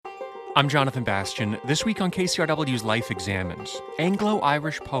I'm Jonathan Bastian. This week on KCRW's Life Examined,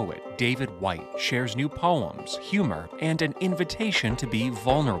 Anglo-Irish poet David Whyte shares new poems, humor, and an invitation to be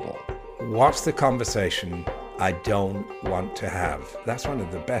vulnerable. What's the conversation I don't want to have? That's one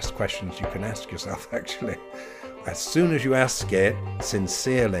of the best questions you can ask yourself, actually. As soon as you ask it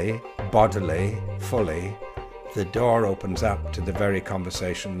sincerely, bodily, fully, the door opens up to the very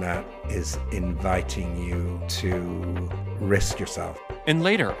conversation that is inviting you to risk yourself. And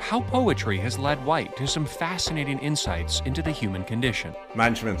later, how poetry has led Whyte to some fascinating insights into the human condition.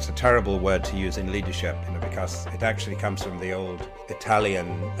 Management's a terrible word to use in leadership, because it actually comes from the old Italian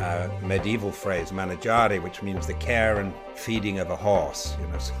medieval phrase, managare, which means the care and feeding of a horse.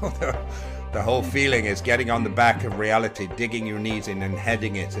 So the whole feeling is getting on the back of reality, digging your knees in and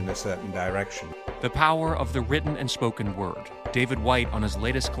heading it in a certain direction. The power of the written and spoken word. David Whyte on his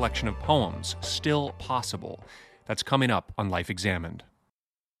latest collection of poems, Still Possible. That's coming up on Life Examined.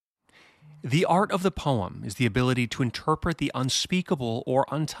 The art of the poem is the ability to interpret the unspeakable or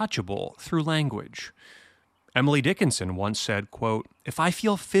untouchable through language. Emily Dickinson once said, quote, "If I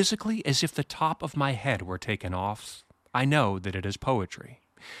feel physically as if the top of my head were taken off, I know that it is poetry."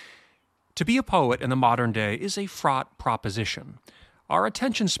 To be a poet in the modern day is a fraught proposition. Our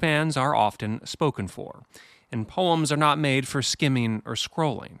attention spans are often spoken for, and poems are not made for skimming or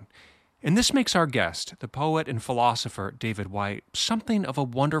scrolling. And this makes our guest, the poet and philosopher David Whyte, something of a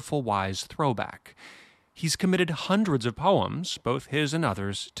wonderful wise throwback. He's committed hundreds of poems, both his and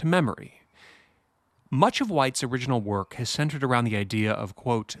others, to memory. Much of Whyte's original work has centered around the idea of,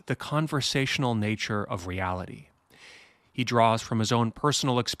 quote, the conversational nature of reality. He draws from his own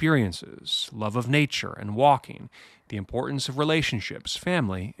personal experiences, love of nature and walking, the importance of relationships,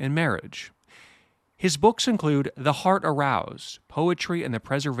 family, and marriage. His books include The Heart Aroused, Poetry and the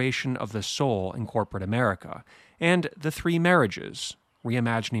Preservation of the Soul in Corporate America, and The Three Marriages,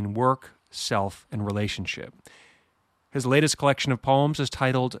 Reimagining Work, Self, and Relationship. His latest collection of poems is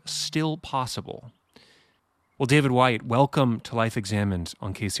titled Still Possible. Well, David Whyte, welcome to Life Examined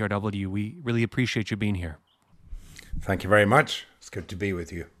on KCRW. We really appreciate you being here. Thank you very much. It's good to be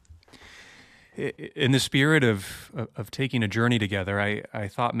with you. In the spirit of taking a journey together, I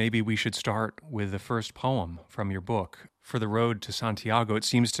thought maybe we should start with the first poem from your book, For the Road to Santiago. It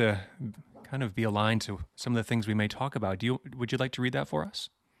seems to kind of be aligned to some of the things we may talk about. Would you like to read that for us?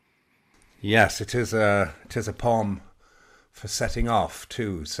 Yes, it is a poem for setting off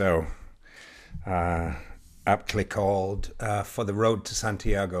too. So, aptly called For the Road to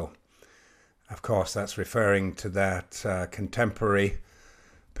Santiago. Of course, that's referring to that contemporary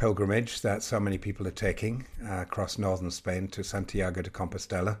pilgrimage that so many people are taking across northern Spain to Santiago de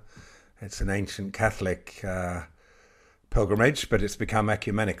Compostela. It's an ancient Catholic pilgrimage, but it's become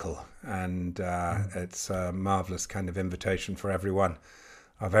ecumenical, and it's a marvelous kind of invitation for everyone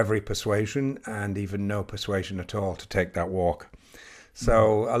of every persuasion and even no persuasion at all to take that walk.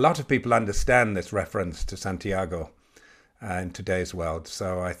 So a lot of people understand this reference to Santiago in today's world,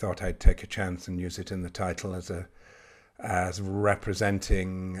 so I thought I'd take a chance and use it in the title as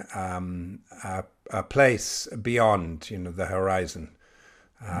representing a place beyond, the horizon.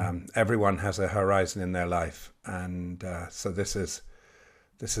 Everyone has a horizon in their life, and so this is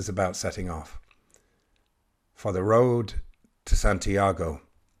about setting off. For the road to Santiago,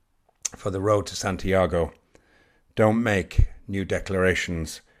 for the road to Santiago, don't make new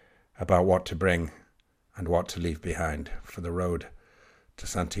declarations about what to bring and what to leave behind. For the road to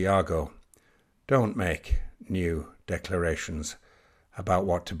Santiago, don't make new declarations about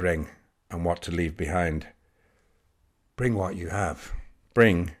what to bring and what to leave behind. Bring what you have.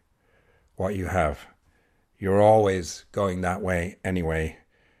 Bring what you have. You're always going that way anyway.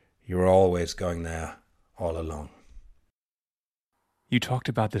 You're always going there all along. You talked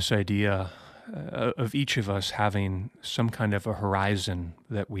about this idea of each of us having some kind of a horizon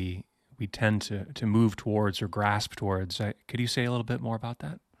that we tend to move towards or grasp towards. Could you say a little bit more about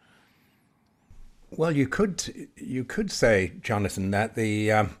that? Well, you could say, Jonathan, that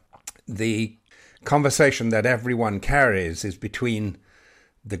the conversation that everyone carries is between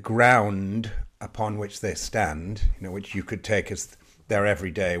the ground upon which they stand, which you could take as their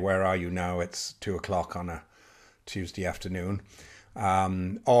everyday. Where are you now? It's 2:00 on a Tuesday afternoon,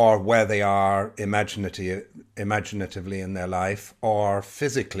 or where they are imaginatively in their life, or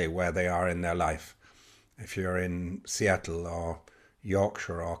physically where they are in their life. If you're in Seattle or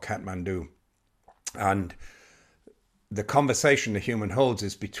Yorkshire or Kathmandu. And the conversation the human holds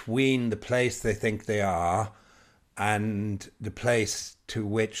is between the place they think they are and the place to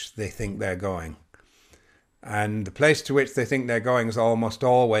which they think they're going. And the place to which they think they're going is almost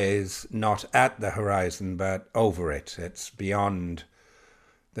always not at the horizon, but over it. It's beyond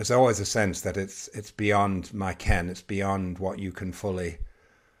there's always a sense that it's beyond my ken, it's beyond what you can fully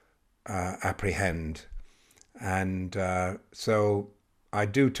apprehend. And so I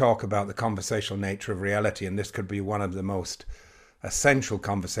do talk about the conversational nature of reality, and this could be one of the most essential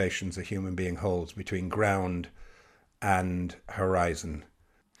conversations a human being holds between ground and horizon.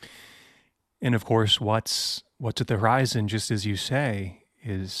 And of course, what's at the horizon, just as you say,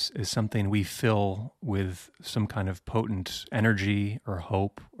 is something we fill with some kind of potent energy or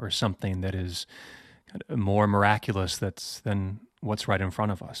hope or something that is more miraculous than what's right in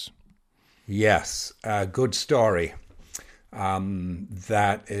front of us. Yes, a good story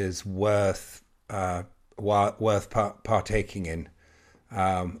that is worth partaking in.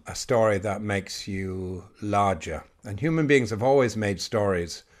 A story that makes you larger. And human beings have always made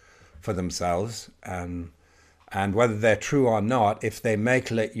stories for themselves, and whether they're true or not, if they make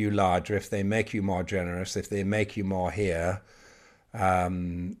you larger, if they make you more generous, if they make you more here,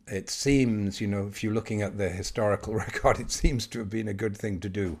 it seems, if you're looking at the historical record, it seems to have been a good thing to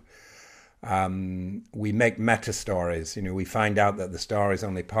do. We make meta stories. We find out that the story is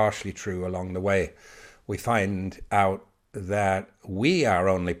only partially true along the way. We find out that we are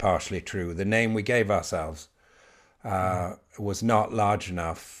only partially true. The name we gave ourselves was not large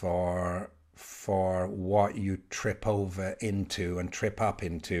enough for what you trip over into and trip up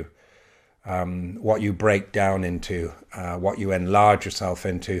into, what you break down into, what you enlarge yourself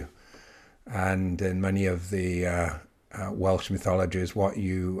into, and in many of the Welsh mythologies, what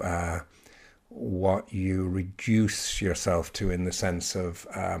you reduce yourself to, in the sense of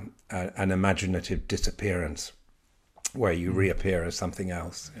an imaginative disappearance, where you reappear as something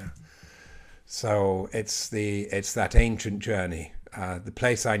else. Yeah. So it's that ancient journey. The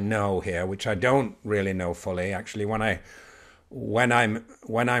place I know here, which I don't really know fully, actually, when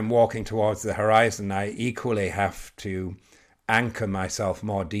I'm walking towards the horizon, I equally have to anchor myself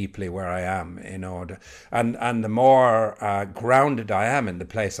more deeply where I am in order, and the more grounded I am in the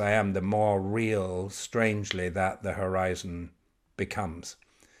place I am, the more real, strangely, that the horizon becomes.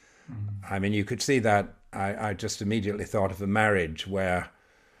 I mean, you could see that. I just immediately thought of a marriage where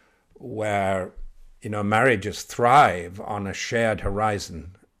marriages thrive on a shared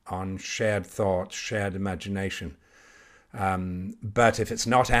horizon, on shared thoughts, shared imagination. But if it's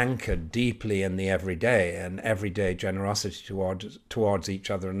not anchored deeply in the everyday, and everyday generosity towards each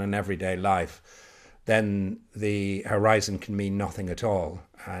other, and an everyday life, then the horizon can mean nothing at all.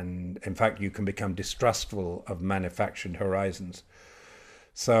 And in fact, you can become distrustful of manufactured horizons.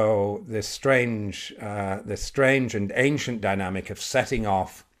 So this strange and ancient dynamic of setting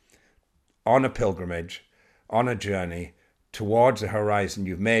off on a pilgrimage, on a journey towards a horizon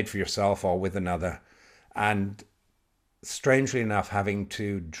you've made for yourself or with another, and strangely enough, having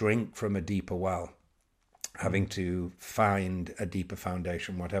to drink from a deeper well, having to find a deeper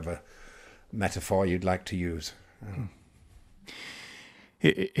foundation, whatever metaphor you'd like to use.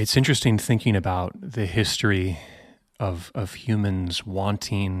 It's interesting thinking about the history of humans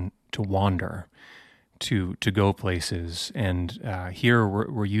wanting to wander, to go places. And here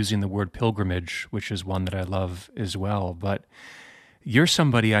we're using the word pilgrimage, which is one that I love as well. But you're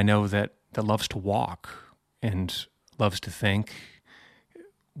somebody I know that loves to walk and loves to think.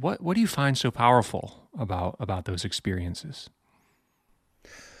 What do you find so powerful about those experiences?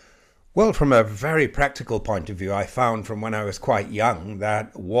 Well, from a very practical point of view, I found from when I was quite young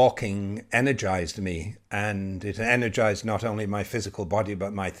that walking energized me, and it energized not only my physical body,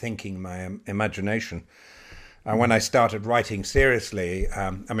 but my thinking, my imagination. And when I started writing seriously,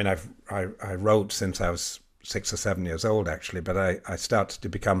 I wrote since I was 6 or 7 years old, actually, but I started to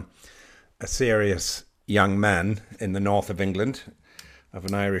become a serious young man in the north of England, of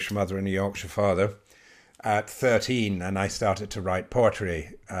an Irish mother and a Yorkshire father, at 13, and I started to write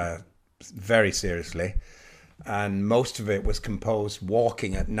poetry very seriously, and most of it was composed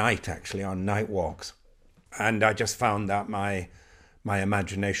walking at night, actually, on night walks. And I just found that my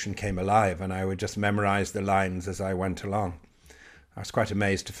imagination came alive, and I would just memorize the lines as I went along. I was quite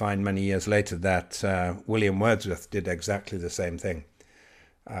amazed to find many years later that William Wordsworth did exactly the same thing,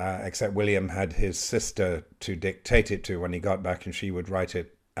 except William had his sister to dictate it to when he got back, and she would write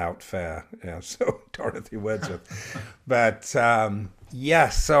it out fair. So Dorothy Wordsworth. But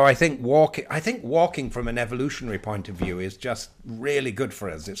yes, so I think walking from an evolutionary point of view is just really good for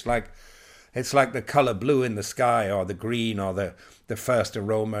us. It's like the color blue in the sky, or the green, or the first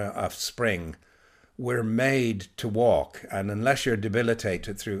aroma of spring. We're made to walk, and unless you're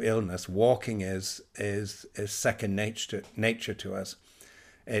debilitated through illness, walking is second nature to us.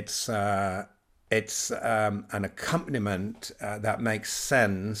 It's an accompaniment that makes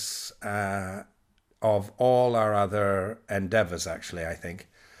sense of all our other endeavors, actually, I think.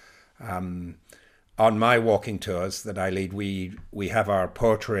 On my walking tours that I lead, we have our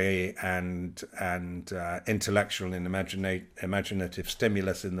poetry and intellectual and imaginative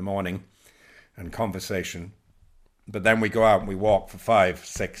stimulus in the morning and conversation. But then we go out and we walk for 5,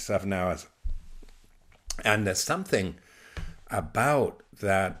 6, 7 hours. And there's something about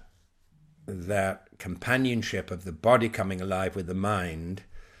that companionship of the body coming alive with the mind.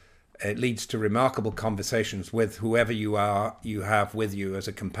 It leads to remarkable conversations with whoever you have with you as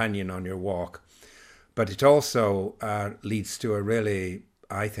a companion on your walk. But it also leads to a really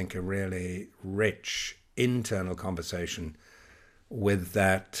rich internal conversation with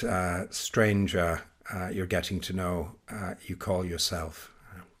that stranger you're getting to know, you call yourself.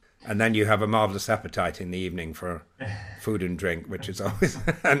 And then you have a marvelous appetite in the evening for food and drink, which is always,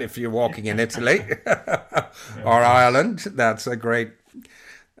 and if you're walking in Italy or Ireland, that's a good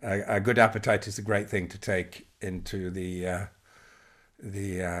appetite is a great thing to take into the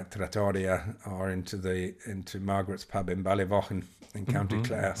trattoria or into Margaret's pub in Ballyvochen in County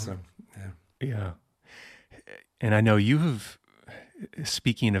Clare. So, yeah. And I know you have,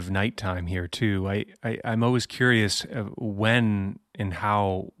 speaking of nighttime here too, I'm always curious when and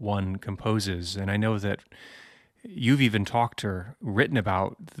how one composes. And I know that you've even talked or written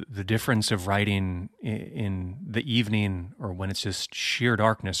about the difference of writing in the evening or when it's just sheer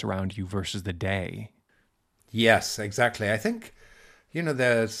darkness around you versus the day. Yes, exactly. I think,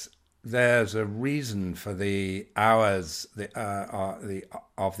 there's a reason for the hours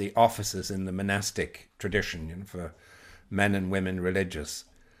of the offices in the monastic tradition, for men and women religious.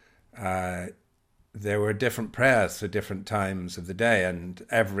 There were different prayers for different times of the day, and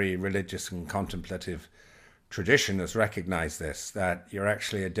every religious and contemplative tradition has recognized this, that you're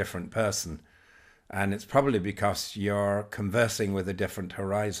actually a different person. And it's probably because you're conversing with a different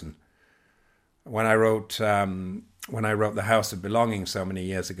horizon. When I wrote The House of Belonging so many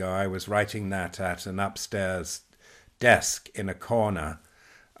years ago, I was writing that at an upstairs desk in a corner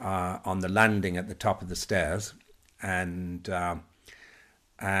on the landing at the top of the stairs. And there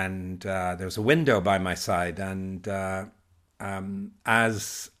was a window by my side, and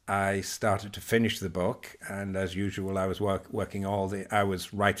as I started to finish the book, and as usual, I was I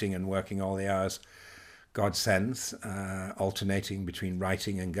was writing and working all the hours God sends, alternating between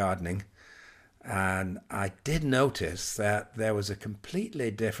writing and gardening. And I did notice that there was a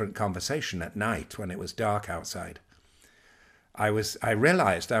completely different conversation at night when it was dark outside. I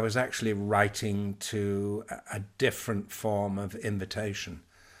realized I was actually writing to a different form of invitation.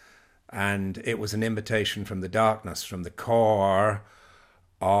 And it was an invitation from the darkness, from the core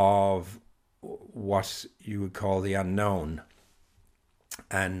of what you would call the unknown.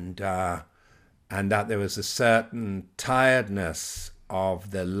 And that there was a certain tiredness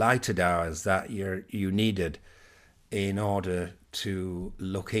of the lighted hours that you needed in order to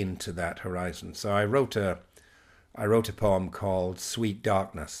look into that horizon. So I wrote a poem called Sweet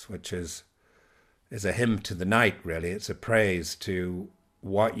Darkness, which is a hymn to the night, really. It's a praise to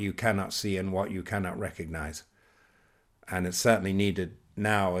what you cannot see and what you cannot recognize. And it's certainly needed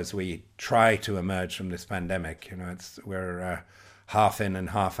now as we try to emerge from this pandemic. We're half in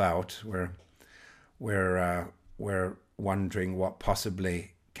and half out. We're wondering what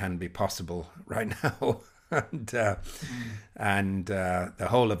possibly can be possible right now. and the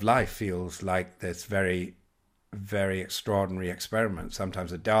whole of life feels like this very, very extraordinary experiment,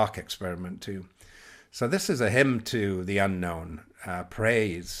 sometimes a dark experiment too. So this is a hymn to the unknown,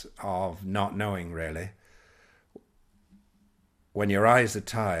 praise of not knowing, really. When your eyes are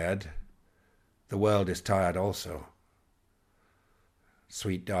tired, the world is tired also.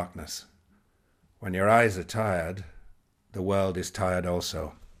 Sweet darkness. When your eyes are tired, the world is tired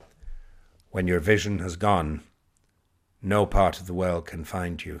also. When your vision has gone, no part of the world can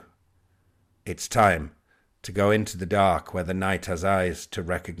find you. It's time to go into the dark where the night has eyes to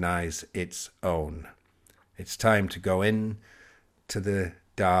recognize its own. It's time to go in to the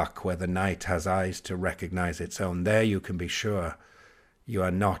dark where the night has eyes to recognize its own. There you can be sure you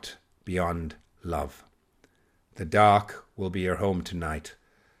are not beyond love. The dark will be your home tonight.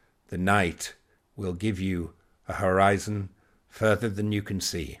 The night will give you a horizon further than you can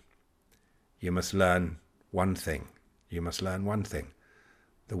see. You must learn one thing. You must learn one thing.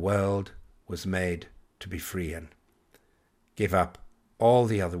 The world was made to be free in. Give up all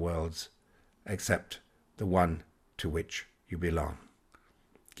the other worlds except the one to which you belong.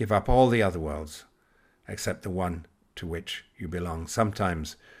 Give up all the other worlds except the one to which you belong.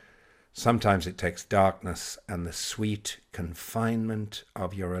 Sometimes it takes darkness and the sweet confinement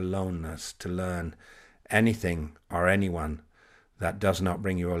of your aloneness to learn anything or anyone that does not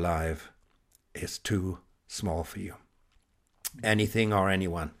bring you alive is too small for you. Anything or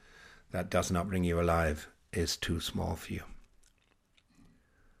anyone that does not bring you alive is too small for you.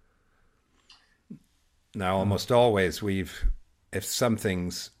 Now, almost always if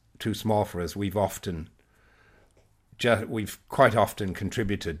something's too small for us, we've quite often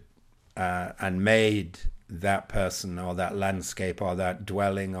contributed and made that person or that landscape or that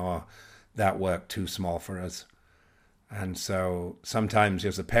dwelling or that work too small for us. And so sometimes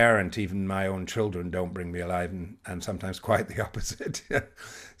as a parent, even my own children don't bring me alive, and sometimes quite the opposite.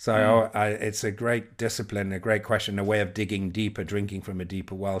 So it's a great discipline, a great question, a way of digging deeper, drinking from a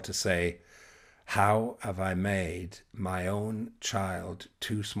deeper well to say, how have I made my own child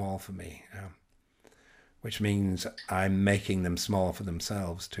too small for me? Which means I'm making them small for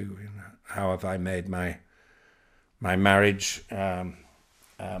themselves too. How have I made my marriage,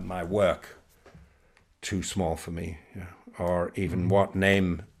 my work too small for me? Or even what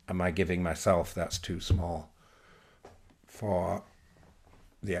name am I giving myself that's too small for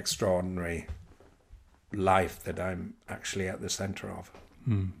the extraordinary life that I'm actually at the center of?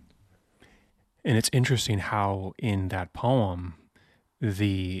 And it's interesting how in that poem,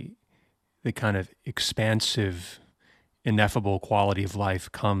 the kind of expansive, ineffable quality of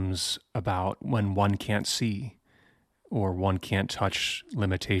life comes about when one can't see, or one can't touch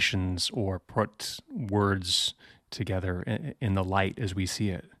limitations or put words together in the light as we see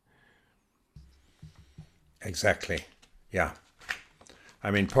it. Exactly. Yeah.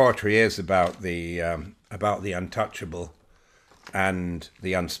 I mean, poetry is about the untouchable and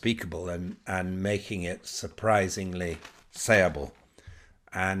the unspeakable, and making it surprisingly sayable,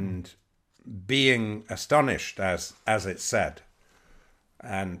 and being astonished as it's said.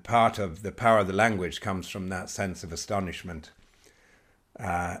 And part of the power of the language comes from that sense of astonishment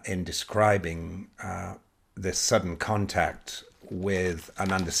in describing this sudden contact with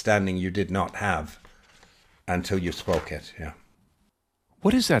an understanding you did not have until you spoke it. Yeah.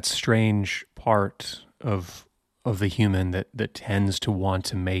 What is that strange part of the human that tends to want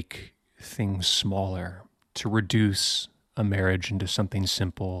to make things smaller, to reduce a marriage into something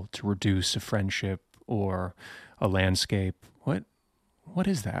simple, to reduce a friendship or a landscape? What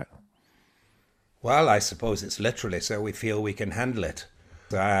is that? Well, I suppose it's literally so we feel we can handle it.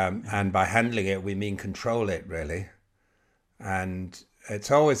 And by handling it, we mean control it, really. And it's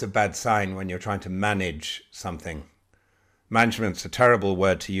always a bad sign when you're trying to manage something. Management's a terrible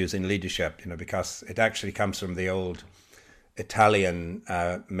word to use in leadership, because it actually comes from the old Italian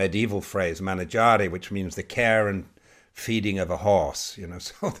medieval phrase, managare, which means the care and feeding of a horse.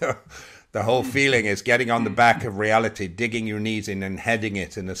 So the whole feeling is getting on the back of reality, digging your knees in and heading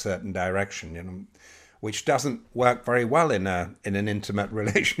it in a certain direction, which doesn't work very well in an intimate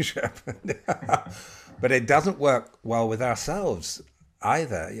relationship. But it doesn't work well with ourselves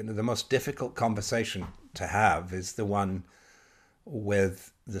either. The most difficult conversation to have is the one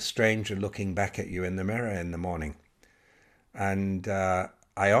with the stranger looking back at you in the mirror in the morning. And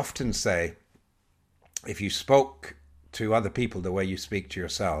I often say, if you spoke to other people the way you speak to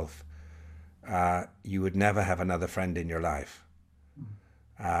yourself, you would never have another friend in your life.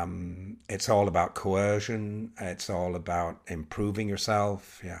 It's all about coercion. It's all about improving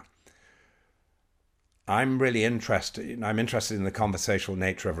yourself. Yeah. I'm interested in the conversational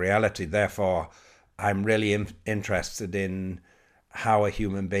nature of reality. Therefore, I'm really interested in how a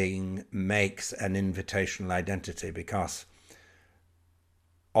human being makes an invitational identity, because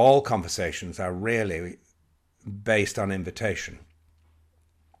all conversations are really based on invitation.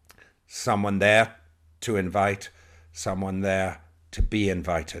 Someone there to invite, someone there to be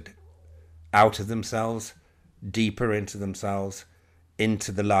invited out of themselves, deeper into themselves,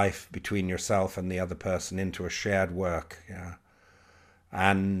 into the life between yourself and the other person, into a shared work. Yeah.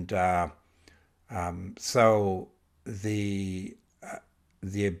 And so the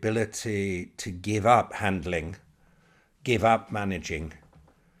ability to give up handling, give up managing,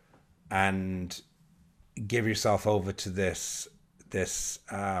 and give yourself over to this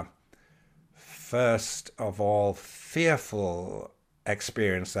first of all fearful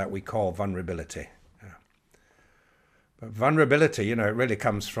experience that we call vulnerability. But vulnerability, it really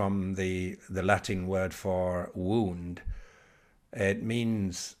comes from the Latin word for wound. It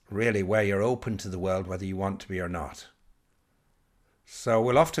means really where you're open to the world, whether you want to be or not. So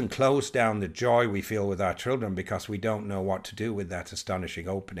we'll often close down the joy we feel with our children because we don't know what to do with that astonishing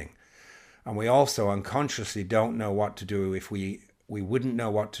opening. And we also unconsciously don't know what to do if we wouldn't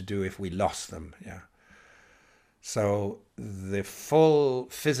know what to do if we lost them. Yeah. So the full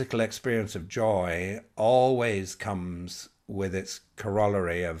physical experience of joy always comes with its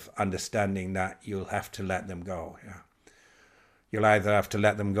corollary of understanding that you'll have to let them go. Yeah. You'll either have to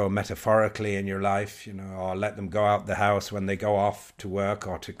let them go metaphorically in your life, or let them go out the house when they go off to work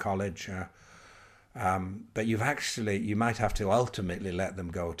or to college. But you might have to ultimately let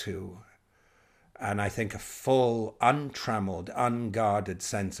them go too. And I think a full, untrammeled, unguarded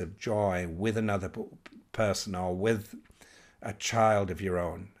sense of joy with another person or with a child of your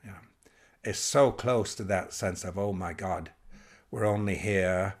own is so close to that sense of, oh my God, we're only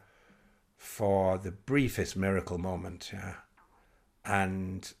here for the briefest miracle moment.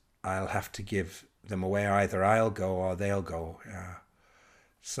 And I'll have to give them away. Either I'll go or they'll go.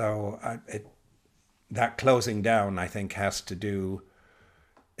 So that closing down, I think, has to do.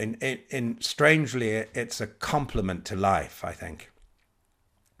 Strangely, it's a compliment to life, I think,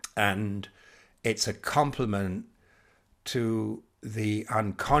 and it's a compliment to the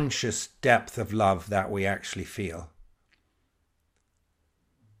unconscious depth of love that we actually feel.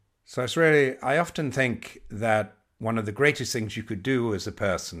 So it's really, I often think that one of the greatest things you could do as a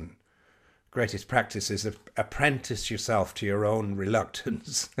person, greatest practice, is apprentice yourself to your own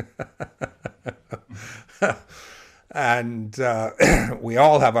reluctance. And we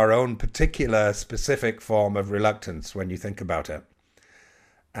all have our own particular specific form of reluctance when you think about it.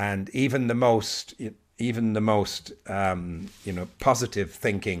 And even the most positive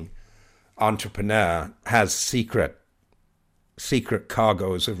thinking entrepreneur has secret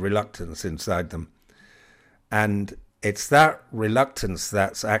cargoes of reluctance inside them. And it's that reluctance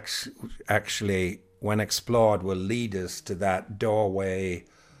that's actually, when explored, will lead us to that doorway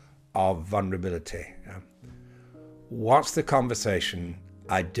of vulnerability. What's the conversation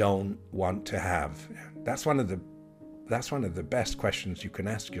I don't want to have? That's one of the best questions you can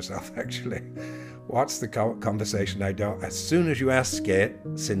ask yourself, actually. What's the conversation I don't? As soon as you ask it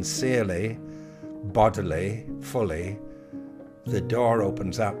sincerely, bodily, fully, the door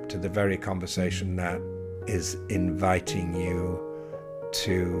opens up to the very conversation that is inviting you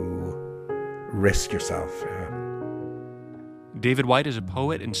to risk yourself. David Whyte is a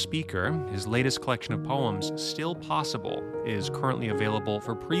poet and speaker. His latest collection of poems, Still Possible, is currently available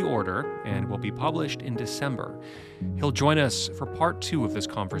for pre-order and will be published in December. He'll join us for part 2 of this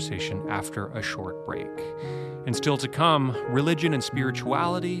conversation after a short break. And still to come, religion and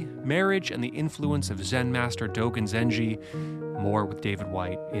spirituality, marriage and the influence of Zen master Dogen Zenji. More with David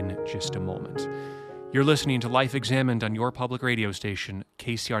Whyte in just a moment. You're listening to Life Examined on your public radio station,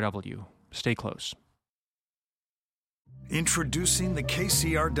 KCRW. Stay close. Introducing the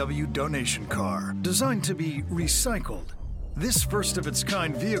KCRW donation car, designed to be recycled. This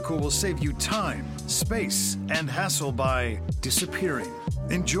first-of-its-kind vehicle will save you time, space, and hassle by disappearing.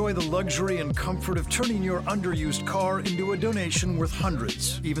 Enjoy the luxury and comfort of turning your underused car into a donation worth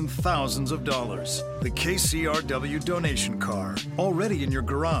hundreds, even thousands of dollars. The KCRW donation car, already in your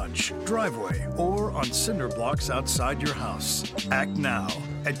garage, driveway, or on cinder blocks outside your house. Act now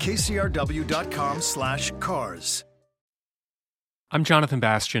at kcrw.com/cars. I'm Jonathan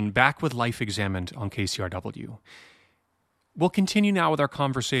Bastian, back with Life Examined on KCRW. We'll continue now with our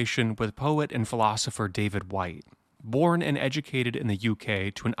conversation with poet and philosopher David Whyte. Born and educated in the UK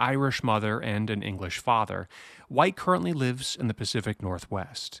to an Irish mother and an English father, Whyte currently lives in the Pacific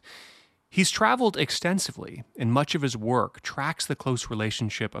Northwest. He's traveled extensively, and much of his work tracks the close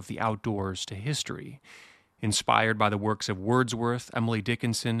relationship of the outdoors to history. Inspired by the works of Wordsworth, Emily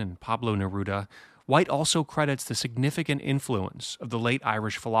Dickinson, and Pablo Neruda, Whyte also credits the significant influence of the late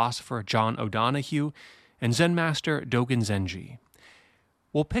Irish philosopher John O'Donohue and Zen master Dogen Zenji.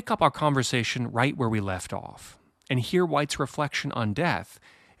 We'll pick up our conversation right where we left off and hear Whyte's reflection on death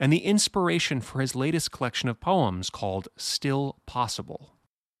and the inspiration for his latest collection of poems called Still Possible.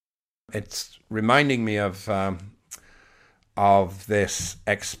 It's reminding me of this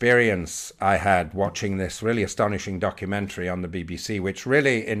experience I had watching this really astonishing documentary on the BBC, which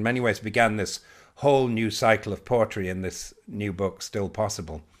really in many ways began this whole new cycle of poetry in this new book, Still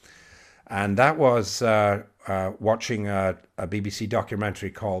Possible. And that was watching a BBC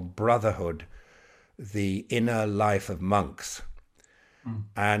documentary called Brotherhood, The Inner Life of Monks.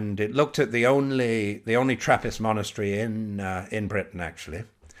 And it looked at the only Trappist monastery in Britain, actually.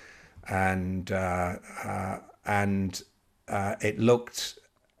 And it looked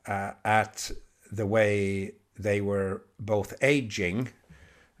at the way they were both aging.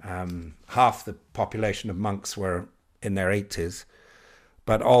 Half the population of monks were in their 80s,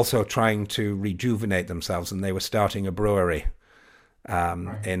 but also trying to rejuvenate themselves, and they were starting a brewery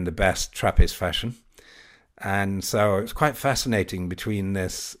in the best Trappist fashion. And so it's quite fascinating between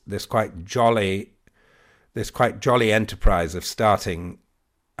this quite jolly enterprise of starting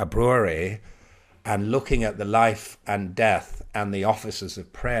a brewery and looking at the life and death and the offices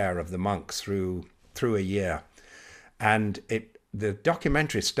of prayer of the monks through a year. And the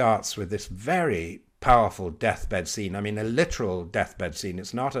documentary starts with this very powerful deathbed scene. I mean, a literal deathbed scene.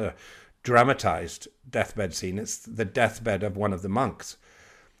 It's not a dramatized deathbed scene. It's the deathbed of one of the monks.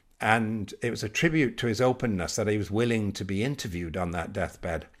 And it was a tribute to his openness that he was willing to be interviewed on that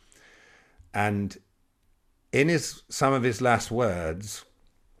deathbed. And in some of his last words,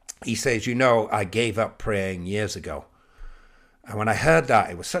 he says, I gave up praying years ago. And when I heard that,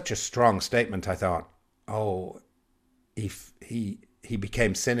 it was such a strong statement. I thought, he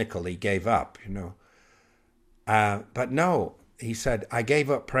became cynical. He gave up, But no, he said, I gave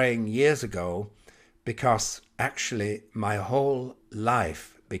up praying years ago because actually my whole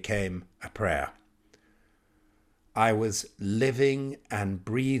life became a prayer. I was living and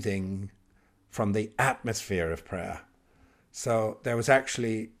breathing from the atmosphere of prayer. So there was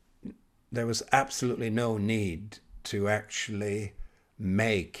absolutely no need to actually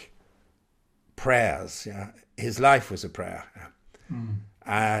make prayers. Yeah. His life was a prayer. Yeah.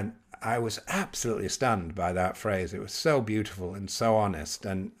 And I was absolutely stunned by that phrase. It was so beautiful and so honest,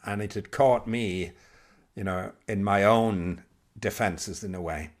 and it had caught me, in my own defenses in a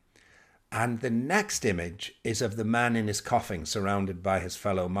way. And the next image is of the man in his coffin surrounded by his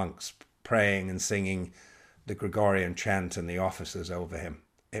fellow monks, praying and singing the Gregorian chant and the officers over him.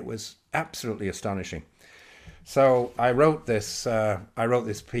 It was absolutely astonishing. So I wrote this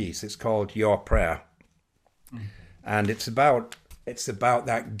piece. It's called Your Prayer. And it's about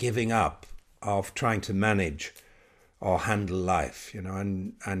that giving up of trying to manage or handle life,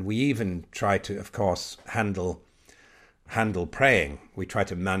 and we even try to, of course, handle praying. We try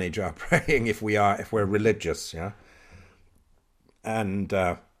to manage our praying if we're religious, yeah. And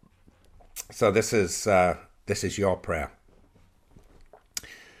so this is Your Prayer.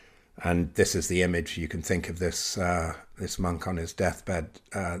 And this is the image. You can think of this monk on his deathbed.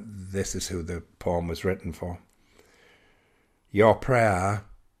 This is who the poem was written for. Your prayer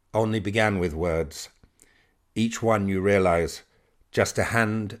only began with words. Each one, you realize, just a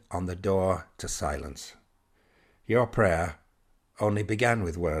hand on the door to silence. Your prayer only began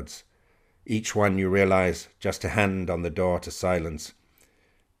with words. Each one, you realize, just a hand on the door to silence.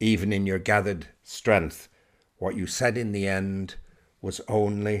 Even in your gathered strength, what you said in the end was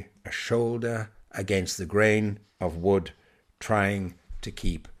only a shoulder against the grain of wood trying to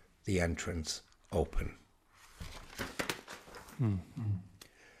keep the entrance open. Mm-hmm.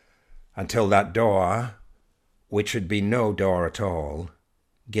 Until that door, which had been no door at all,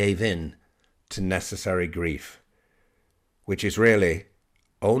 gave in to necessary grief, which is really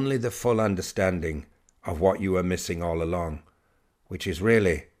only the full understanding of what you were missing all along, which is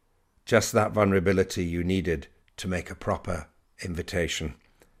really just that vulnerability you needed to make a proper invitation,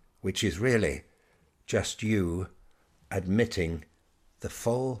 which is really just you admitting the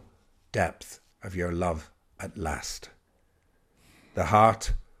full depth of your love at last.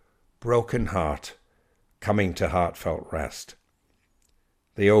 The broken heart, coming to heartfelt rest.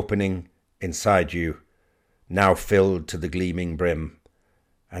 The opening inside you, now filled to the gleaming brim,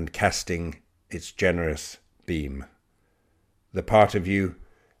 and casting its generous beam. The part of you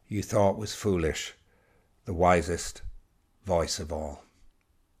thought was foolish, the wisest voice of all.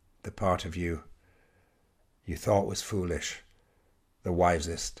 The part of you thought was foolish, the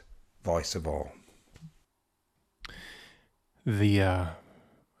wisest voice of all.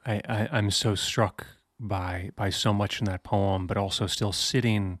 I'm so struck by so much in that poem, but also still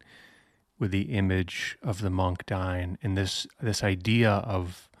sitting with the image of the monk dying and this idea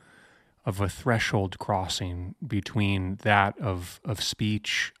of a threshold crossing between that of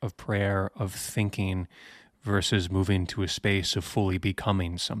speech, of prayer, of thinking, versus moving to a space of fully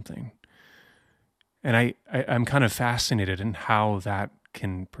becoming something. And I'm kind of fascinated in how that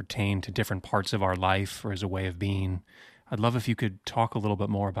can pertain to different parts of our life or as a way of being. I'd love if you could talk a little bit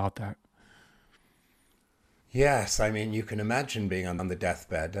more about that. Yes, I mean, you can imagine being on the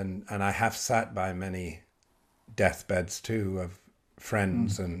deathbed, and I have sat by many deathbeds too of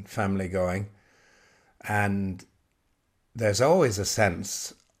friends and family going, and there's always a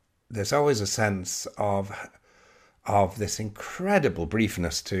sense of this incredible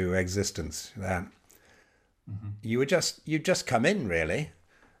briefness to existence that you just come in really,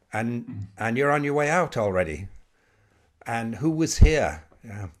 and you're on your way out already. And who was here?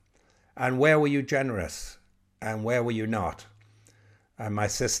 Yeah. And where were you generous? And where were you not? And my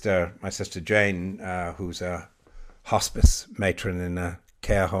sister Jane, who's a hospice matron in a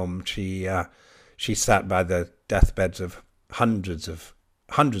care home, she sat by the deathbeds of hundreds of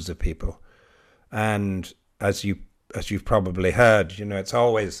people. And as you've probably heard, it's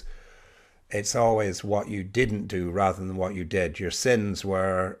always what you didn't do rather than what you did. Your sins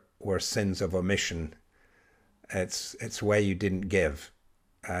were sins of omission. It's where you didn't give.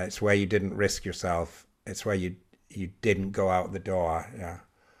 It's where you didn't risk yourself. It's where you didn't go out the door. Yeah.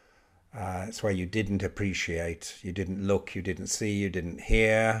 It's where you didn't appreciate. You didn't look. You didn't see. You didn't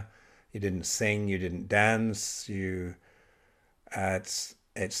hear. You didn't sing. You didn't dance. It's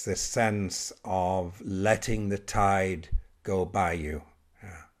this sense of letting the tide go by you.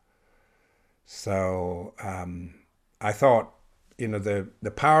 Yeah. So I thought,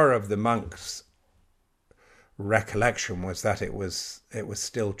 the power of the monk's recollection was that it was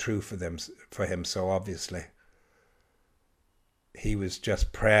still true for him so obviously. He was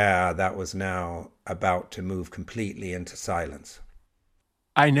just prayer that was now about to move completely into silence.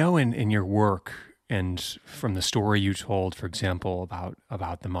 I know in your work and from the story you told, for example,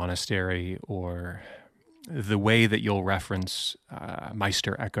 about the monastery, or the way that you'll reference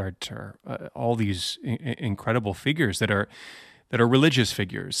Meister Eckhart, or all these incredible figures that are religious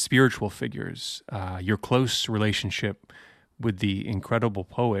figures, spiritual figures, your close relationship with the incredible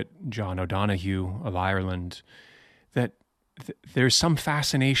poet John O'Donoghue of Ireland, that there's some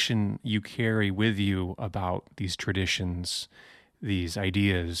fascination you carry with you about these traditions, these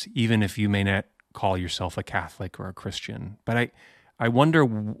ideas, even if you may not call yourself a Catholic or a Christian. But I wonder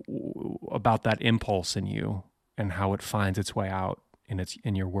about that impulse in you and how it finds its way out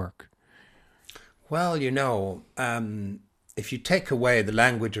in your work. Well, if you take away the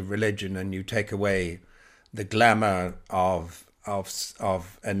language of religion and you take away the glamour of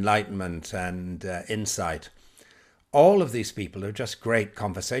enlightenment and insight, all of these people are just great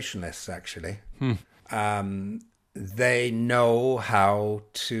conversationalists, actually. They know how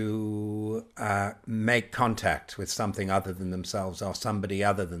to make contact with something other than themselves, or somebody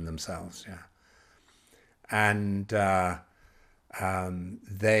other than themselves. Yeah, and they're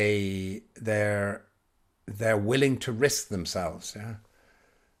willing to risk themselves. Yeah,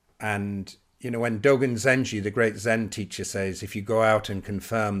 and when Dogen Zenji, the great Zen teacher, says, if you go out and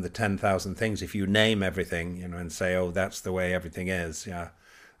confirm the 10,000 things, if you name everything, and say, oh, that's the way everything is, yeah,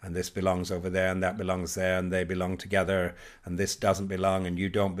 and this belongs over there, and that belongs there, and they belong together, and this doesn't belong, and you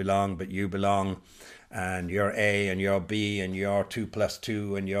don't belong, but you belong, and you're A, and you're B, and you're 2 +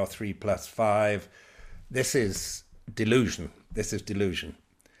 2, and you're 3 + 5. This is delusion. This is delusion.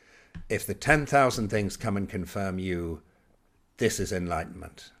 If the 10,000 things come and confirm you, this is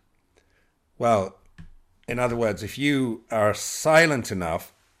enlightenment. Well, in other words, if you are silent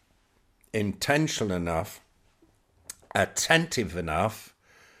enough, intentional enough, attentive enough,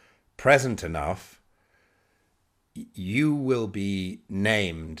 present enough, you will be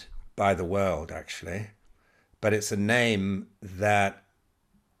named by the world, actually. But it's a name that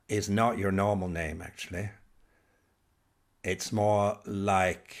is not your normal name, actually. It's more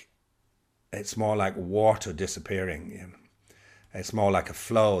like water disappearing. It's more like a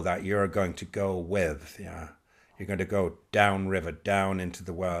flow that you're going to go with. Yeah, you're going to go downriver, down into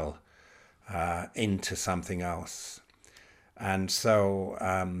the well, into something else. And so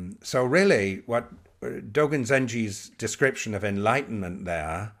really, what Dogen Zenji's description of enlightenment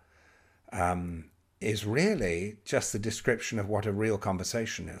there is really just the description of what a real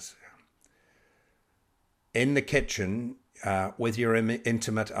conversation is. In the kitchen, with your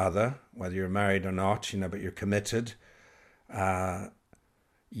intimate other, whether you're married or not, but you're committed.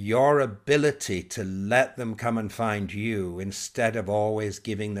 Your ability to let them come and find you instead of always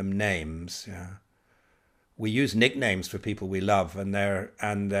giving them names. Yeah. We use nicknames for people we love, and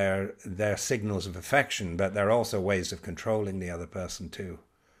they're signals of affection, but they're also ways of controlling the other person too.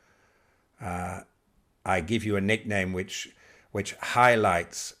 I give you a nickname which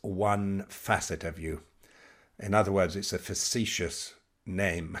highlights one facet of you. In other words, it's a facetious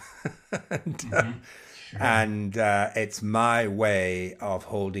name. And it's my way of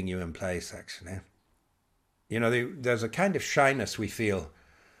holding you in place, actually. There's a kind of shyness we feel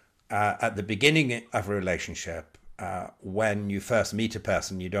at the beginning of a relationship. When you first meet a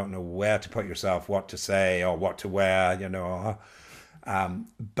person, you don't know where to put yourself, what to say, or what to wear,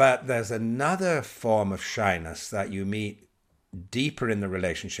 But there's another form of shyness that you meet deeper in the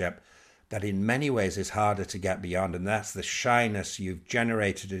relationship that in many ways is harder to get beyond, and that's the shyness you've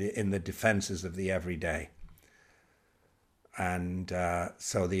generated in the defenses of the everyday. And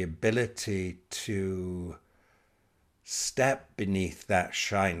so the ability to step beneath that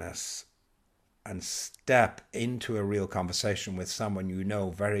shyness and step into a real conversation with someone you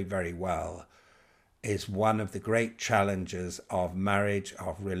know very, very well is one of the great challenges of marriage,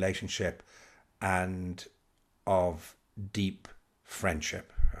 of relationship, and of deep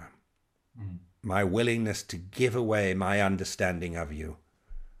friendship. My willingness to give away my understanding of you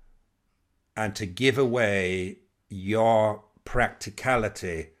and to give away your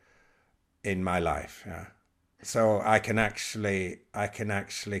practicality in my life. Yeah. So I can actually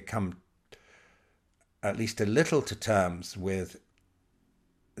come at least a little to terms with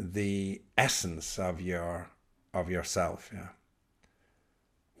the essence of yourself, yeah,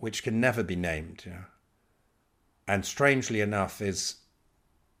 which can never be named, yeah, and strangely enough is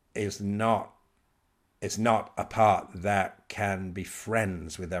not a part that can be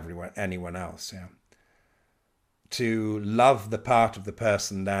friends with anyone else, yeah. To love the part of the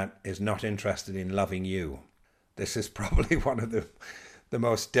person that is not interested in loving you. This is probably one of the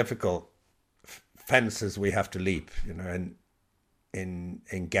most difficult fences we have to leap, you know,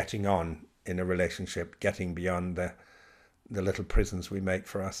 in getting on in a relationship, getting beyond the little prisons we make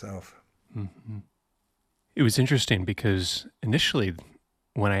for ourselves. Mm-hmm. It was interesting because initially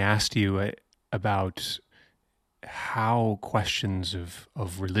when I asked you about how questions of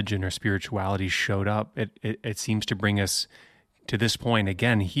religion or spirituality showed up, it seems to bring us to this point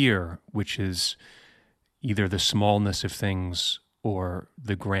again here, which is either the smallness of things or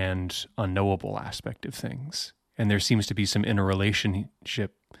the grand unknowable aspect of things. And there seems to be some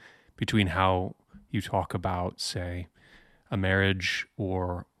interrelationship between how you talk about, say, a marriage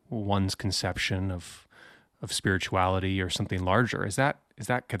or one's conception of spirituality or something larger.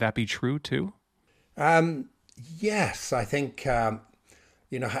 Could that be true too? Yes, I think,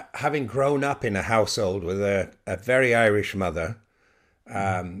 having grown up in a household with a very Irish mother,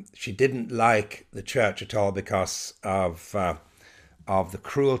 she didn't like the church at all because of the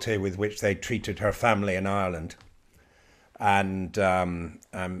cruelty with which they treated her family in Ireland. And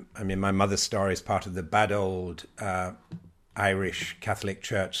my mother's story is part of the bad old Irish Catholic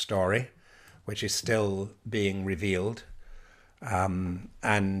Church story, which is still being revealed.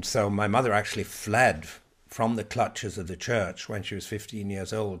 And so my mother actually fled from the clutches of the church when she was 15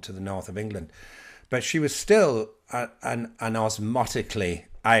 years old to the north of England. But she was still an osmotically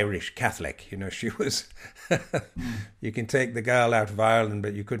Irish Catholic. You know, she was, you can take the girl out of Ireland,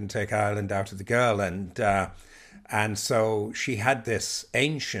 but you couldn't take Ireland out of the girl. And so she had this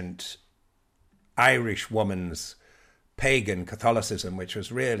ancient Irish woman's pagan Catholicism, which was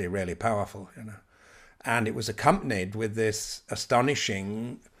really, really powerful, you know. And it was accompanied with this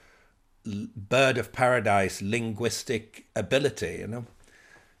astonishing bird of paradise linguistic ability, you know.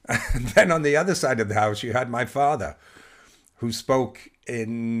 And then on the other side of the house, you had my father, who spoke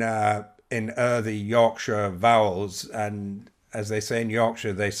in earthy Yorkshire vowels. And as they say in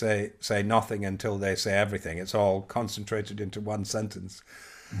Yorkshire, they say nothing until they say everything. It's all concentrated into one sentence.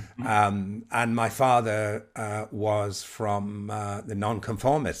 Mm-hmm. And my father was from the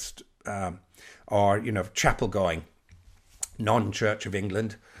nonconformist or, you know, chapel-going, non-Church of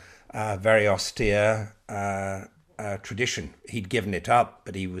England, very austere tradition. He'd given it up,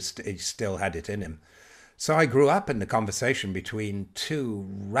 but he still had it in him. So I grew up in the conversation between two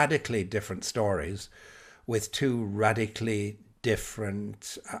radically different stories with two radically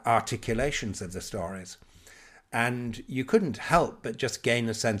different articulations of the stories. And you couldn't help but just gain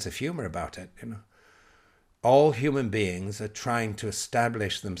a sense of humor about it, you know. All human beings are trying to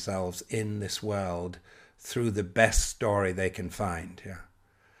establish themselves in this world through the best story they can find, yeah.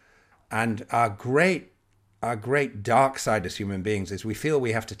 And our great dark side as human beings is we feel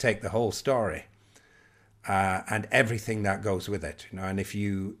we have to take the whole story and everything that goes with it, you know. And if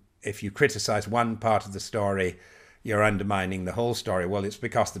you criticize one part of the story, you're undermining the whole story. Well, it's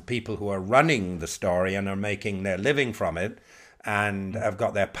because the people who are running the story and are making their living from it and have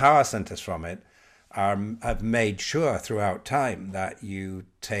got their power centers from it have made sure throughout time that you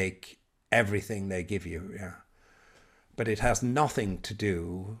take everything they give you, yeah. But it has nothing to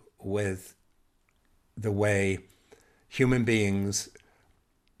do with the way human beings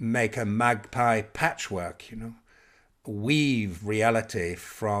make a magpie patchwork, you know, weave reality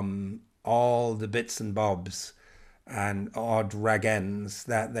from all the bits and bobs and odd rag ends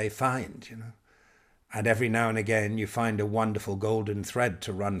that they find, you know. And every now and again you find a wonderful golden thread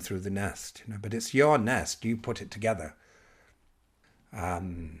to run through the nest, you know, but it's your nest, you put it together.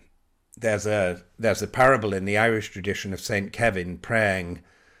 There's a parable in the Irish tradition of St. Kevin praying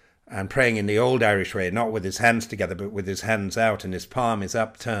in the old Irish way, not with his hands together, but with his hands out, and his palm is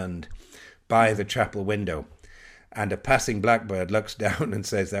upturned by the chapel window. And a passing blackbird looks down and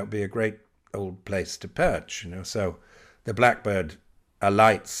says, that would be a great old place to perch, you know. So the blackbird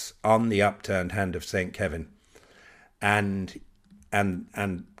alights on the upturned hand of St. Kevin. And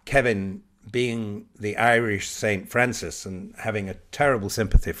Kevin, being the Irish St. Francis and having a terrible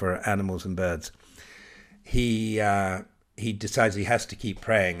sympathy for animals and birds, he decides he has to keep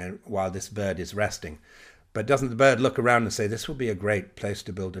praying while this bird is resting. But doesn't the bird look around and say, this will be a great place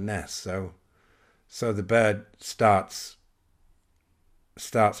to build a nest? So the bird starts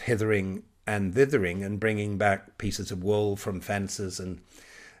hithering and thithering and bringing back pieces of wool from fences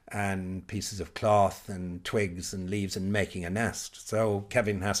and pieces of cloth and twigs and leaves and making a nest. So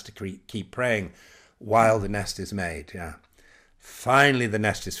Kevin has to keep praying while the nest is made. Yeah. Finally, the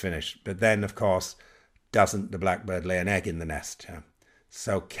nest is finished. But then, of course, doesn't the blackbird lay an egg in the nest? Yeah.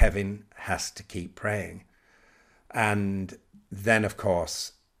 So Kevin has to keep praying. And then, of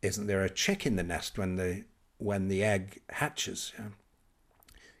course, isn't there a chick in the nest when the egg hatches? Yeah.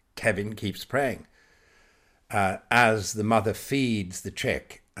 Kevin keeps praying as the mother feeds the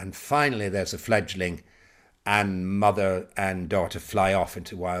chick. And finally, there's a fledgling, and mother and daughter fly off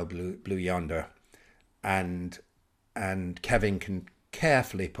into wild blue yonder. And Kevin can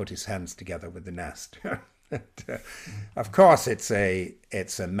carefully put his hands together with the nest. Of course, it's a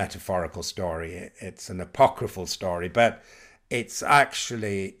metaphorical story. It's an apocryphal story, but it's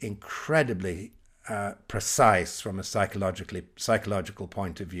actually incredibly precise from a psychological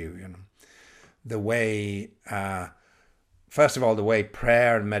point of view. You know, the way, first of all, the way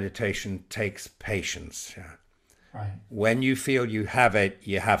prayer and meditation takes patience. Yeah. Right. When you feel you have it,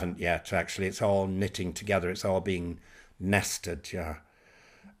 you haven't yet. Actually, it's all knitting together. It's all being nested. Yeah.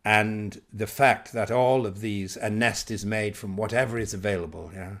 And the fact that all of these, a nest is made from whatever is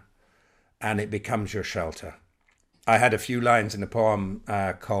available. Yeah. And it becomes your shelter. I had a few lines in a poem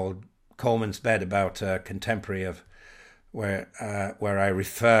called Coleman's Bed about a contemporary of where I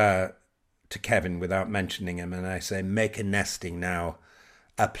refer to Kevin without mentioning him, and I say, make a nesting now,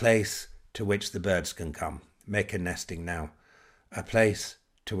 a place to which the birds can come. Make a nesting now, a place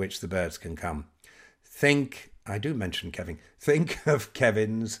to which the birds can come. I do mention Kevin, think of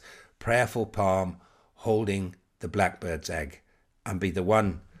Kevin's prayerful palm holding the blackbird's egg, and be the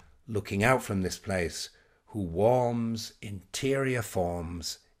one looking out from this place who warms interior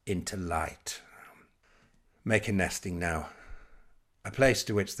forms into light. Make a nesting now, a place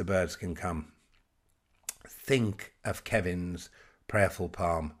to which the birds can come. Think of Kevin's prayerful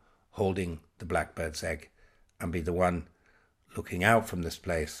palm holding the blackbird's egg, and be the one looking out from this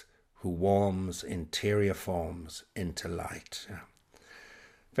place who warms interior forms into light.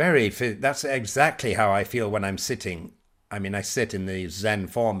 That's exactly how I feel when I'm sitting. I mean, I sit in the Zen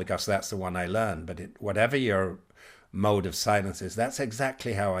form because that's the one I learn, but whatever your mode of silence is, that's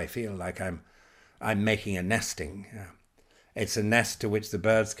exactly how I feel, like I'm making a nesting. Yeah. It's a nest to which the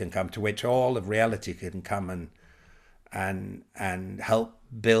birds can come, to which all of reality can come and help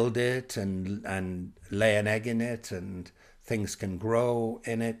build it and lay an egg in it, and things can grow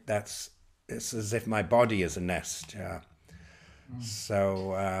in it. It's as if my body is a nest. Yeah.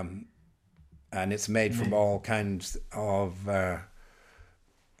 So, and it's made from all kinds of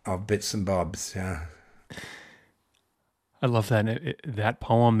bits and bobs. Yeah. I love that. That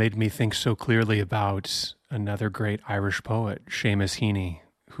poem made me think so clearly about another great Irish poet, Seamus Heaney,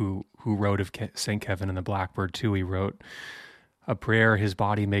 who wrote of St. Kevin and the Blackbird too. He wrote, "A prayer his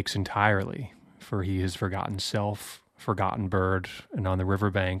body makes entirely, for he has forgotten self, forgotten bird, and on the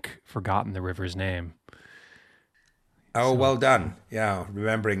riverbank forgotten the river's name." Oh, well done. Yeah,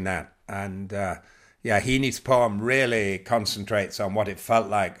 remembering that. And Heaney's poem really concentrates on what it felt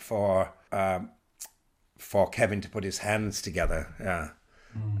like for Kevin to put his hands together,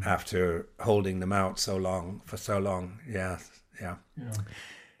 after holding them out for so long. Yeah.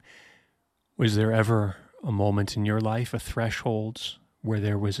 Was there ever a moment in your life, a threshold, where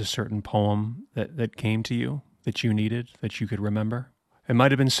there was a certain poem that came to you that you needed, that you could remember? It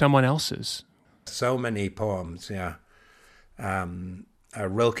might have been someone else's. So many poems, yeah.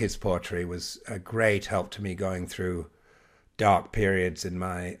 Rilke's poetry was a great help to me going through dark periods in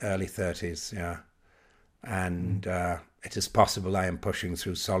my early 30s, yeah. And it is possible I am pushing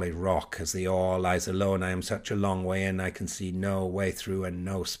through solid rock, as the ore lies alone. I am such a long way in, I can see no way through and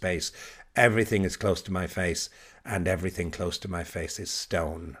no space. Everything is close to my face, and everything close to my face is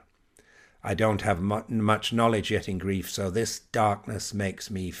stone. I don't have much knowledge yet in grief, so this darkness makes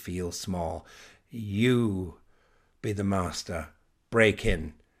me feel small. You be the master, break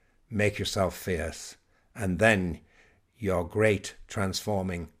in, make yourself fierce, and then your great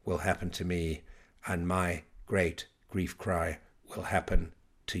transforming will happen to me, and my great grief cry will happen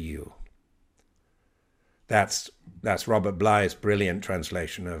to you. That's Robert Bly's brilliant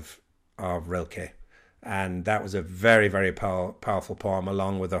translation of Rilke, and that was a very, very powerful poem,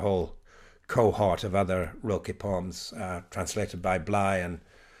 along with a whole cohort of other Rilke poems translated by Bly and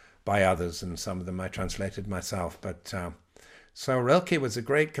by others, and some of them I translated myself. But so Rilke was a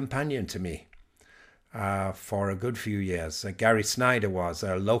great companion to me for a good few years. Gary Snyder was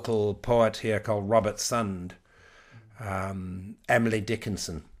a local poet here called Robert Sund, Emily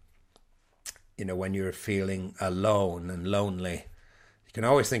Dickinson. You know, when you're feeling alone and lonely, You can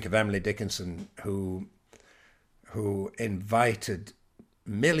always think of Emily Dickinson, who invited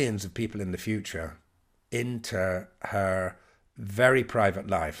millions of people in the future into her very private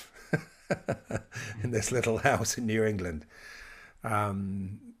life in this little house in New England.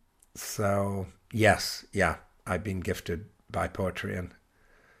 So yes, yeah, I've been gifted by poetry and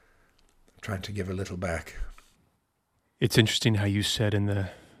I'm trying to give a little back. It's interesting how you said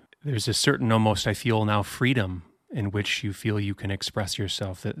there's a certain almost, I feel now, freedom in which you feel you can express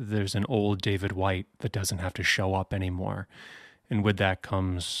yourself, that there's an old David Whyte that doesn't have to show up anymore. And with that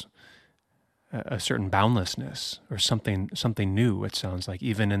comes a certain boundlessness or something new, it sounds like,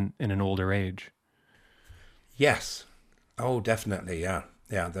 even in an older age. Yes. Oh, definitely. Yeah.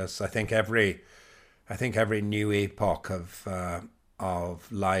 Yeah. There's, I think every new epoch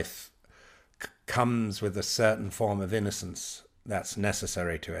of life comes with a certain form of innocence that's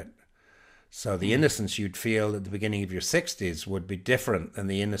necessary to it. So the innocence you'd feel at the beginning of your 60s would be different than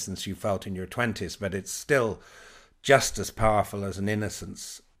the innocence you felt in your 20s, but it's still just as powerful as an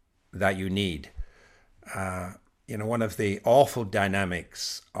innocence that you need. One of the awful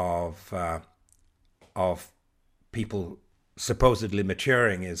dynamics of people supposedly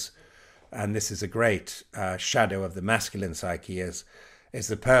maturing is, and this is a great shadow of the masculine psyche, is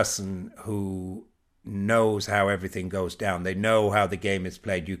the person who knows how everything goes down. They know how the game is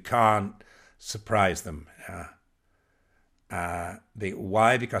played. You can't surprise them.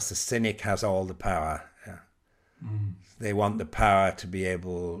 Why? Because the cynic has all the power. They want the power to be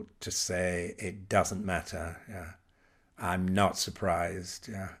able to say, it doesn't matter. I'm not surprised.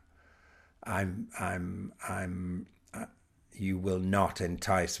 You will not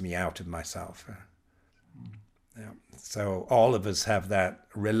entice me out of myself. So all of us have that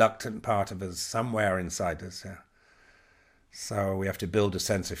reluctant part of us somewhere inside us. So we have to build a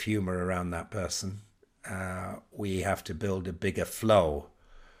sense of humor around that person. We have to build a bigger flow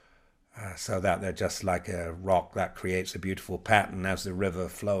so that they're just like a rock that creates a beautiful pattern as the river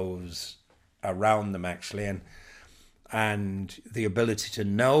flows around them, actually. And the ability to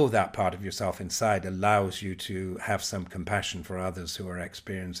know that part of yourself inside allows you to have some compassion for others who are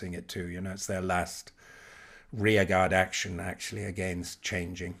experiencing it too. It's their last rearguard action, actually, against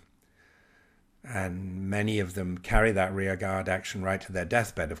changing. And many of them carry that rearguard action right to their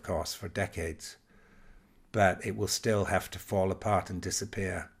deathbed, of course, for decades. But it will still have to fall apart and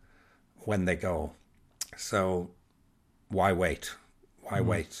disappear when they go. So why wait? Why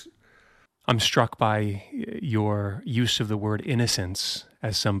wait? I'm struck by your use of the word innocence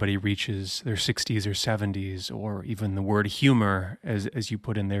as somebody reaches their 60s or 70s, or even the word humor, as you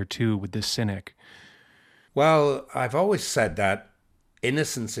put in there too, with the cynic. Well, I've always said that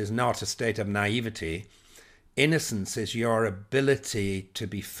innocence is not a state of naivety. Innocence is your ability to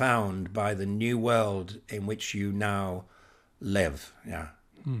be found by the new world in which you now live.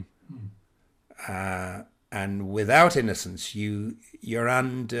 And without innocence, you're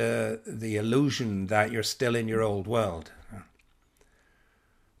under the illusion that you're still in your old world.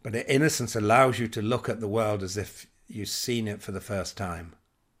 But innocence allows you to look at the world as if you've seen it for the first time.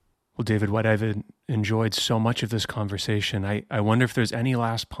 Well, David Whyte, I've enjoyed so much of this conversation. I wonder if there's any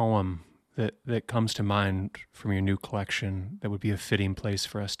last poem that comes to mind from your new collection that would be a fitting place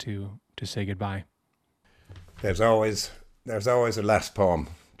for us to say goodbye. There's always a last poem,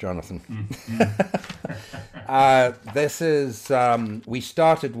 Jonathan. This is, we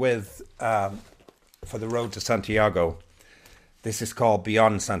started with, for the road to Santiago, this is called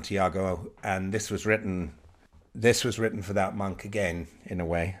Beyond Santiago, and this was written for that monk again, in a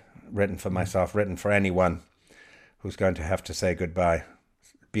way, written for myself, written for anyone who's going to have to say goodbye.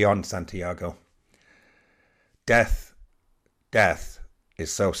 Beyond Santiago. Death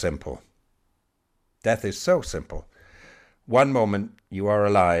is so simple. Death is so simple. One moment you are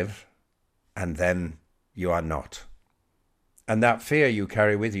alive, and then you are not. And that fear you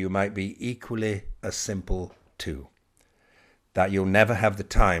carry with you might be equally as simple too. That you'll never have the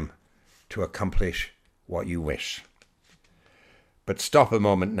time to accomplish what you wish. But stop a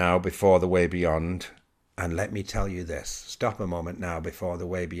moment now before the way beyond, and let me tell you this. Stop a moment now before the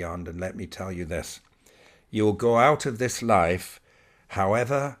way beyond, and let me tell you this. You'll go out of this life,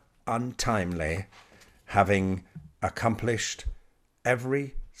 however untimely, having accomplished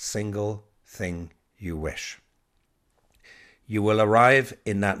every single thing you wish. You will arrive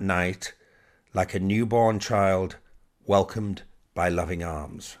in that night like a newborn child welcomed by loving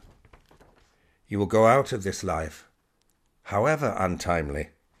arms. You will go out of this life, however untimely,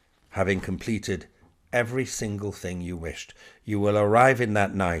 having completed every single thing you wished. You will arrive in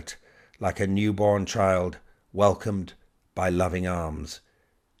that night like a newborn child welcomed by loving arms.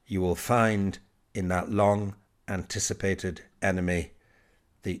 You will find in that long anticipated enemy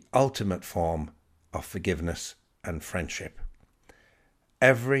the ultimate form of forgiveness and friendship.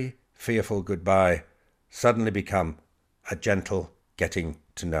 Every fearful goodbye suddenly become a gentle getting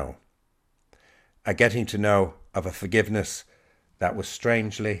to know. A getting to know of a forgiveness that was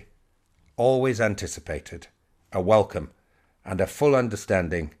strangely always anticipated, a welcome and a full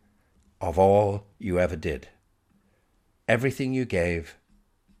understanding of all you ever did. Everything you gave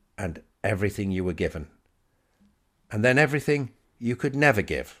and everything you were given. And then everything you could never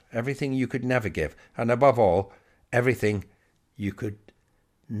give, and above all, everything you could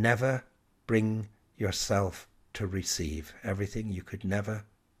never bring yourself to receive,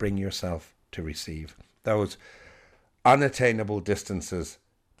 Those unattainable distances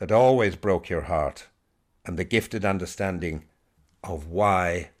that always broke your heart, and the gifted understanding of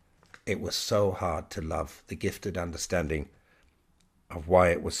why it was so hard to love, for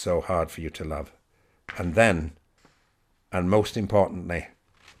you to love. And then, and most importantly,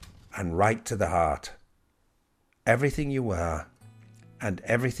 and right to the heart, everything you were and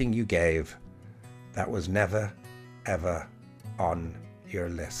everything you gave that was never, ever on your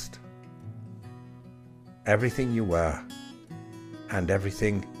list. Everything you were and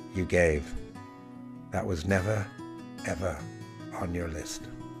everything you gave that was never, ever on your list.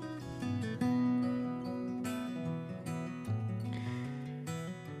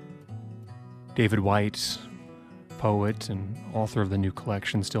 David Whyte, poet and author of the new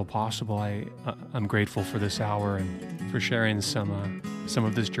collection, Still Possible. I'm grateful for this hour and for sharing some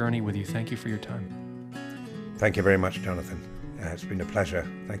of this journey with you. Thank you for your time. Thank you very much, Jonathan. It's been a pleasure.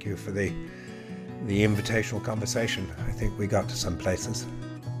 Thank you for the invitational conversation. I think we got to some places.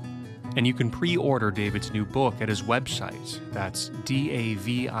 And you can pre-order David's new book at his website. That's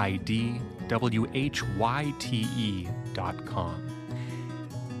davidwhyte.com.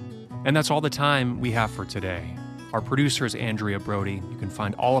 And that's all the time we have for today. Our producer is Andrea Brody. You can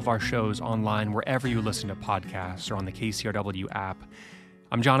find all of our shows online wherever you listen to podcasts or on the KCRW app.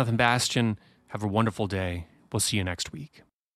 I'm Jonathan Bastian. Have a wonderful day. We'll see you next week.